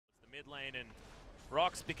mid lane and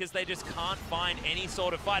Rocks because they just can't find any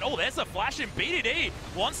sort of fight. Oh, there's a flash in BDD.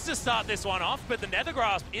 Wants to start this one off, but the Nether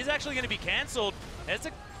Grasp is actually going to be cancelled. There's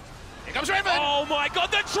a... Here comes Raven! Oh my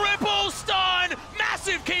god, the triple stun!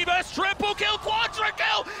 Massive key burst, triple kill, quadra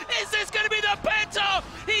kill! Is this going to be the Penta?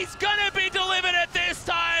 He's going to be delivered at this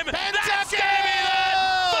time! Penta That's going to be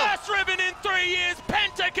the first ribbon in 3 years!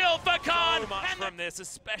 Penta kill for Khan! So much from this,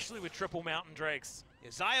 especially with triple Mountain Drakes.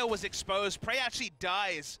 Zaya was exposed. Prey actually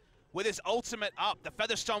dies with his ultimate up. The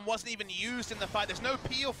Featherstone wasn't even used in the fight. There's no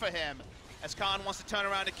peel for him as Khan wants to turn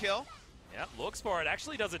around to kill. Yeah, looks for it.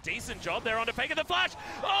 Actually does a decent job there on the fake of the flash.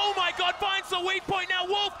 Oh my god, finds the weak point now.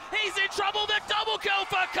 Wolf, he's in trouble. The double kill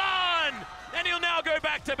for Khan! And he'll now go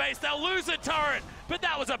back to base. They'll lose a turret, but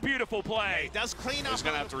that was a beautiful play. Yeah, he does clean up. He's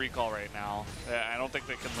going to have to recall right now. I don't think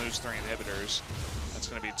they can lose 3 inhibitors. That's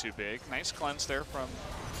going to be too big. Nice cleanse there from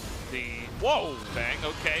the... Whoa! Bang,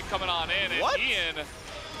 okay, coming on in. And what? Ian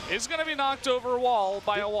is going to be knocked over a wall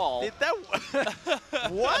by a wall. Did that...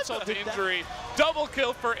 what? That's the injury. Double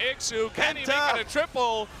kill for Ixu. Can he make it a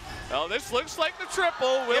triple? Well, this looks like the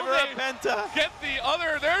triple. Will they get the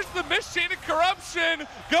other? There's the Mist-Chain of Corruption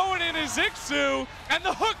going in is Ixu. And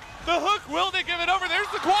the hook. The hook. Will they give it over? There's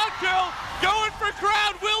the quad kill. Going for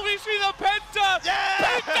crowd. Will we see the Penta? Yeah!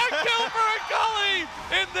 Penta kill for a Gully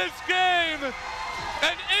in this game.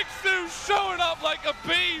 And Ixu showing up like a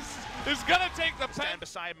beast. Is gonna take the stand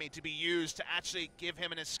beside me to be used to actually give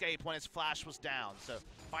him an escape when his flash was down. So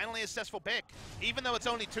finally a successful pick. Even though it's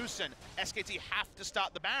only Tucson, SKT have to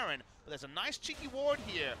start the Baron. But there's a nice cheeky ward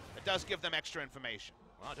here that does give them extra information.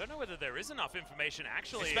 Well, I don't know whether there is enough information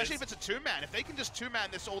actually. Especially if it's a 2-man. If they can just 2-man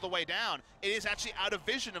this all the way down, it is actually out of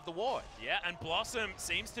vision of the ward. Yeah, and Blossom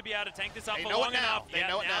seems to be able to tank this up they for know long it now. enough. They yeah,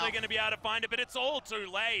 know it now. They're going to be able to find it, but it's all too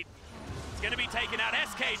late. It's going to be taken out.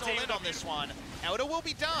 SKT all in on this one. Elder will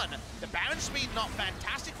be done. The Baron speed not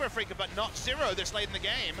fantastic for a Freaker, but not zero this late in the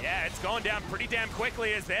game. Yeah, it's going down pretty damn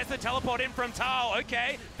quickly as there's the teleport in from Tal.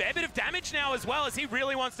 Okay, fair bit of damage now as well as he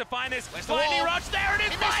really wants to find this. Lightning Rush, there it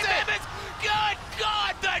is, 5 members! Good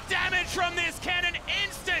God, the damage from this cannon,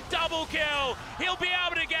 instant double kill. He'll be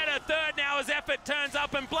able to get a third now as effort turns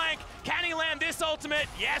up and blank. Can he land this ultimate?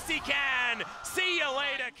 Yes, he can. See you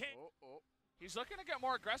later, King. He's looking to get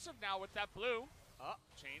more aggressive now with that blue.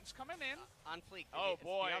 Chain's coming in. On fleek. Oh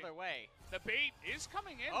boy. The other way. The bait is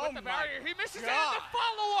coming in Oh with the barrier. He misses it. God. The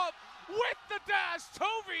follow-up with the dash.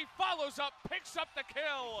 Toby follows up, picks up the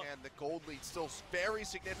kill. And the gold lead still very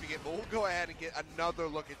significant, but we'll go ahead and get another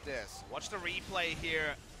look at this. Watch the replay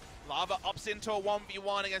here. Lava ups into a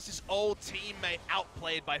 1v1 against his old teammate,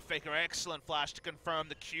 outplayed by Faker. Excellent flash to confirm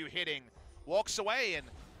the Q hitting. Walks away, and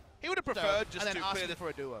he would have preferred just to clear the... for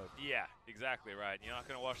a duo. Yeah, exactly right. You're not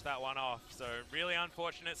going to wash that one off. So really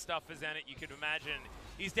unfortunate stuff for Zenit. You could imagine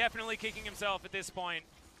he's definitely kicking himself at this point.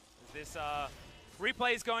 This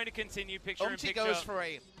replay is going to continue. Picture in picture. goes for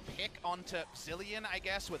a pick onto Zillion, I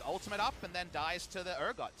guess, with ultimate up, and then dies to the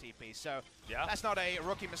Urgot TP. So yeah, that's not a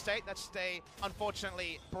rookie mistake. That's a,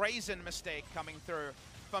 unfortunately, brazen mistake coming through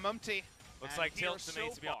from Umti. Looks like Tilson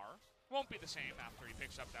needs to be... Won't be the same after he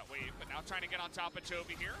picks up that wave, but now trying to get on top of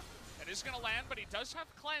Toby here. It is going to land, but he does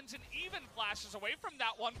have cleanse and even flashes away from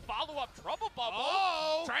that one. Follow-up trouble bubble.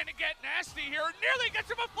 Oh! Trying to get nasty here. Nearly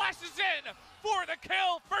gets him, but flashes in for the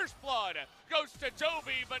kill. First blood goes to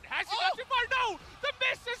Toby, but has he got too far? No! The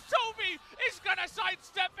miss is Toby is going to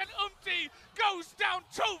sidestep, and Umti goes down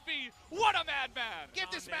Toby. What a madman.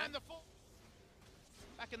 Give this man the full...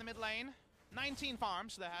 Back in the mid lane. 19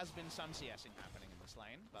 farms. There has been some CSing happening in this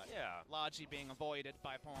lane, but yeah, largely being avoided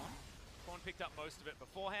by Pawn. Pawn picked up most of it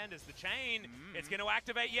beforehand as the chain. It's going to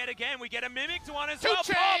activate yet again. We get a mimicked one as Two well.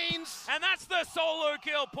 chains! Pop! And that's the solo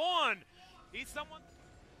kill. Pawn. He's someone...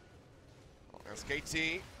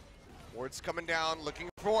 SKT, ward's coming down, looking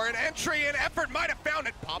for an entry, and effort might have found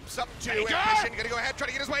it. Pops up to Ambition, gonna go ahead, try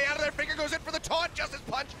to get his way out of there. Finger goes in for the taunt, Justice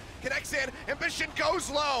Punch connects in. Ambition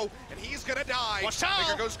goes low, and he's gonna die.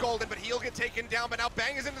 Finger goes golden, but he'll get taken down, but now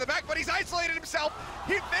Bang is into the back, but he's isolated himself.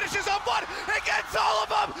 He finishes off one, and gets all of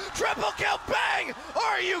them! Triple kill, Bang!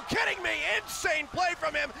 Are you kidding me? Insane play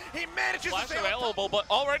from him. He manages flash to stay available, but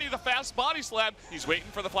already the fast body slam. He's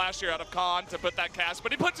waiting for the flash here out of Khan to put that cast,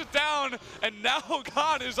 but he puts it down, and now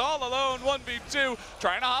Khan is all alone, 1v2,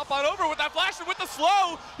 trying to hop on over with that flash, and with the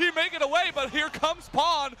slow, he make it away, but here comes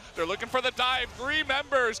Pawn. They're looking for the dive, 3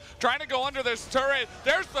 members, trying to go under this turret.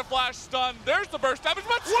 There's the flash stun, there's the burst damage,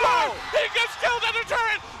 but Snow, he gets killed under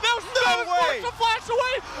turret. Now Snow is forced to flash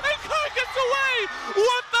away, and Khan gets away.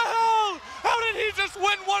 What the hell? How did did he just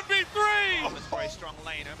win 1v3? It's very strong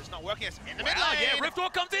lane. It's not working. It's in the mid Wow, lane. yeah,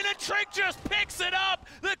 Riftwalk comes in and Trick just picks it up.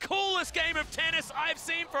 The coolest game of tennis I've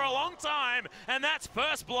seen for a long time, and that's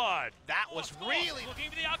first blood. That was really... Looking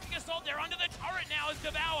for the Arctic Assault, they're under the turret now as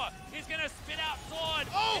Devour is going to spit out Sword.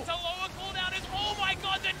 Oh! It's a lower cooldown, oh my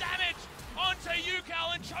god, the damage onto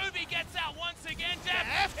Yukal, and Chovy gets out once again.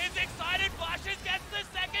 Jeff is excited, flashes, gets the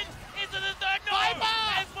second, into the third, no! Viper!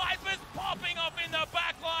 As Viper's popping off in the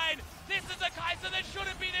back line. This is a Kaiser that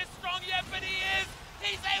shouldn't be this strong yet, but he is.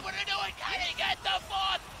 He's able to do it, can he get the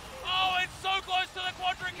fourth? Oh, it's so close to the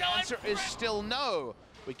quadra kill. The answer is still no.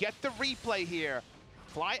 We get the replay here.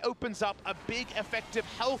 Fly opens up a big effective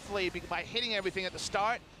health lead by hitting everything at the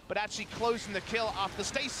start, but actually closing the kill after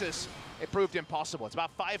stasis, it proved impossible. It's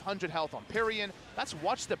about 500 health on Pyrian. Let's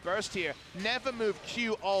watch the burst here. Never move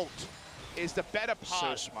Q ult is the better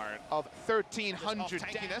part of 1,300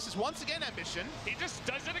 tankiness. Is once again Ambition. He just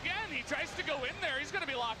does it again. He tries to go in there. He's going to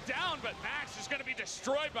be locked down, but Max is going to be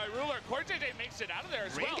destroyed by Ruler. Cortez makes it out of there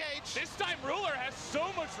as well. This time Ruler has so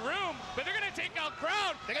much room, but they're going to take out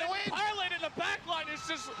Crown. They're going to win. Pilot in the backline is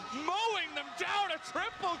just mowing them down. A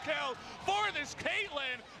triple kill for this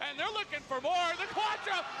Caitlyn, and they're looking for more. The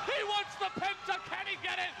Quadra, he wants the Penta. Can he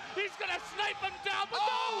get it? He's going to snipe him down, but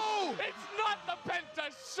no! It's not the Penta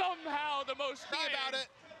somehow. The most Think about it.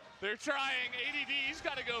 They're trying. ADD, he's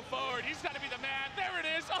got to go forward. He's got to be the man. There it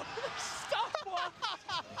is. Oh, stopwatch.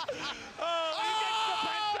 He gets the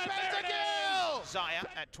Penta. There it is. Zaya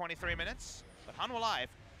at 23 minutes, but Hanwha Live,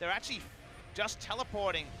 they're actually just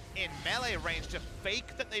teleporting in melee range to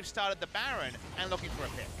fake that they've started the Baron and looking for a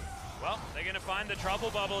pick. Well, they're going to find the trouble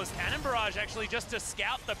bubble as Cannon Barrage actually just to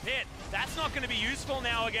scout the pit. That's not going to be useful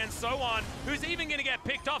now against Sohan, who's even going to get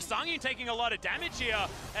picked off. Sangyun taking a lot of damage here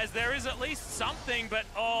as there is at least something, but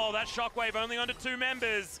oh, that Shockwave only onto 2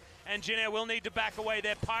 members. And Jin Air will need to back away.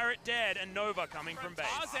 They're Pirate dead and Nova coming from base.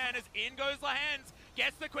 Tarzan as in goes Lahens.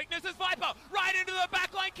 Gets the quickness as Viper, right into the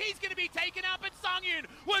backline. Key's going to be taken out, but Sangyun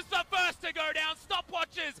was the first to go down.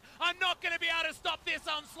 Stopwatches are not going to be able to stop this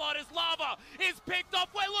onslaught as Lava is picked off.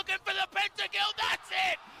 We're looking for the pentakill. That's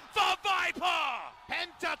it for Viper.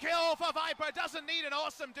 Pentakill for Viper. Doesn't need an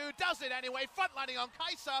awesome dude. Does it anyway. Frontlining on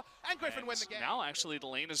Kai'Sa, and Griffin win the game. Now actually the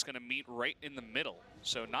lane is going to meet right in the middle.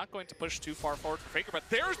 So not going to push too far forward for Faker, but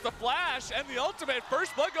there's the flash and the ultimate.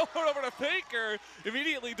 First blood going over to Faker.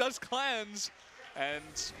 Immediately does cleanse. And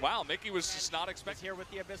wow, Mickey was just not expecting. Here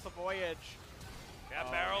with the Abyssal Voyage. Yeah,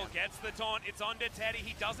 Barrel gets the taunt. It's onto Teddy.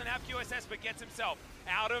 He doesn't have QSS, but gets himself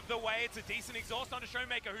out of the way. It's a decent exhaust onto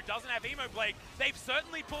Showmaker, who doesn't have Emo Blake. They've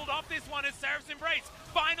certainly pulled off this one as Seraph's Embrace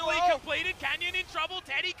finally completed. Canyon in trouble.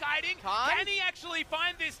 Teddy kiting. Can he actually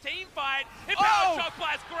find this team fight? Empowered Shock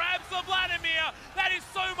Blast grabs the Vladimir. That is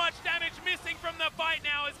so much damage missing from the fight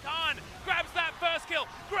now as Khan grabs that first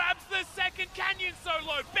kill, grabs the second. Canyon so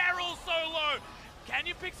low, Barrel so low.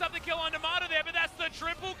 Canyon picks up the kill on Namada there, but that's the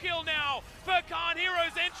triple kill now for Khan.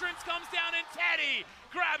 Hero's entrance comes down and Teddy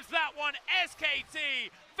grabs that one.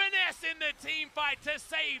 SKT, finesse in the team fight to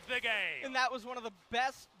save the game. And that was one of the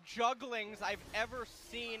best jugglings I've ever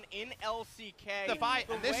seen in LCK. The fight,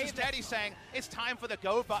 and this is Teddy saying it's time for the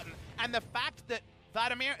go button. And the fact that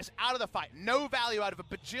Vladimir is out of the fight. No value out of a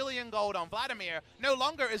bajillion gold on Vladimir. No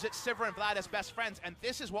longer is it Sivir and Vlad as best friends, and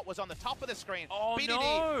this is what was on the top of the screen. Oh, BDD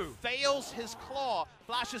no. fails his claw,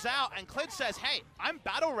 flashes out, and Clid says, hey, I'm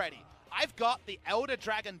battle ready. I've got the Elder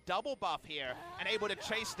Dragon double buff here and able to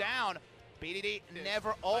chase down. BDD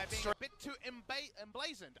never ults. A bit too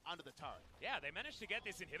emblazoned under the turret. Yeah, they managed to get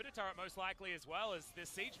this inhibitor turret most likely as well, as the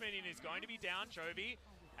siege minion is going to be down. Chovy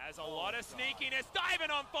has a lot of sneakiness, diving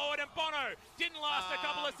on forward, and Bono didn't last a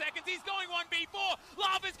couple of seconds. He's going 1v4.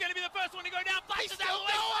 Lava's going to be the first one to go down. Flashes out of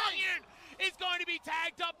the way. Sangyun is going to be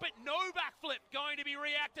tagged up, but no backflip going to be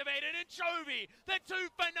reactivated. And Chovy, the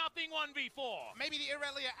 2-for-0 1v4. Maybe the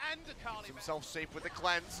Irelia and Akali. Himself safe with the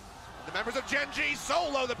cleanse. The members of Gen G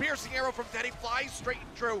solo. The piercing arrow from Teddy flies straight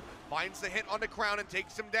and true. Finds the hit on the Crown and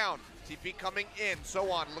takes him down. TP coming in, so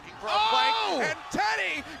on, looking for a flank, and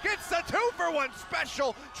Teddy gets the 2-for-1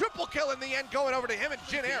 special. Triple kill in the end, going over to him and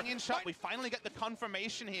Jin Air. Shot. We finally get the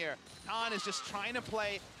confirmation here. Khan is just trying to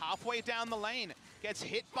play halfway down the lane. Gets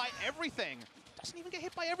hit by everything. Doesn't even get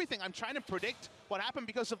hit by everything. I'm trying to predict what happened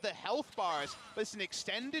because of the health bars, but it's an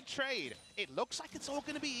extended trade. It looks like it's all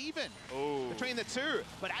going to be even between the two,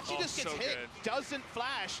 but actually just gets hit, doesn't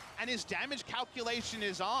flash, and his damage calculation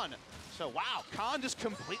is on. So wow, Khan just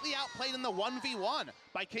completely outplayed in the 1v1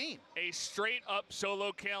 by Keen. A straight up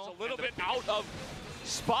solo kill. A little bit out of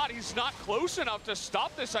spot. He's not close enough to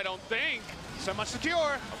stop this, I don't think. So much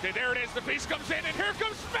secure. Okay, there it is. The beast comes in, and here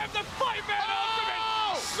comes Spam, the 5-man ultimate.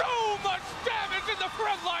 So much damage in the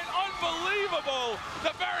front line, unbelievable!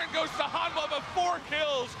 The Baron goes to Hanwha, but 4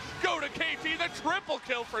 kills go to KT, the triple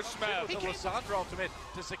kill for Smith. The Lissandra ultimate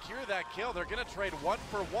to secure that kill. They're gonna trade 1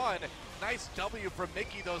 for 1. Nice W from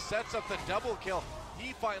Mickey though, sets up the double kill.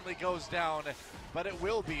 He finally goes down, but it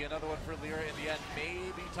will be another one for Lyra in the end.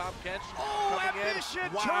 Maybe Tom Kench coming Ambition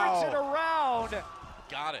in. turns it around.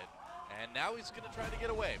 Got it. And now he's gonna try to get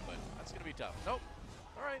away, but that's gonna be tough. Nope.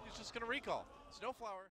 All right, he's just gonna recall. Snowflower.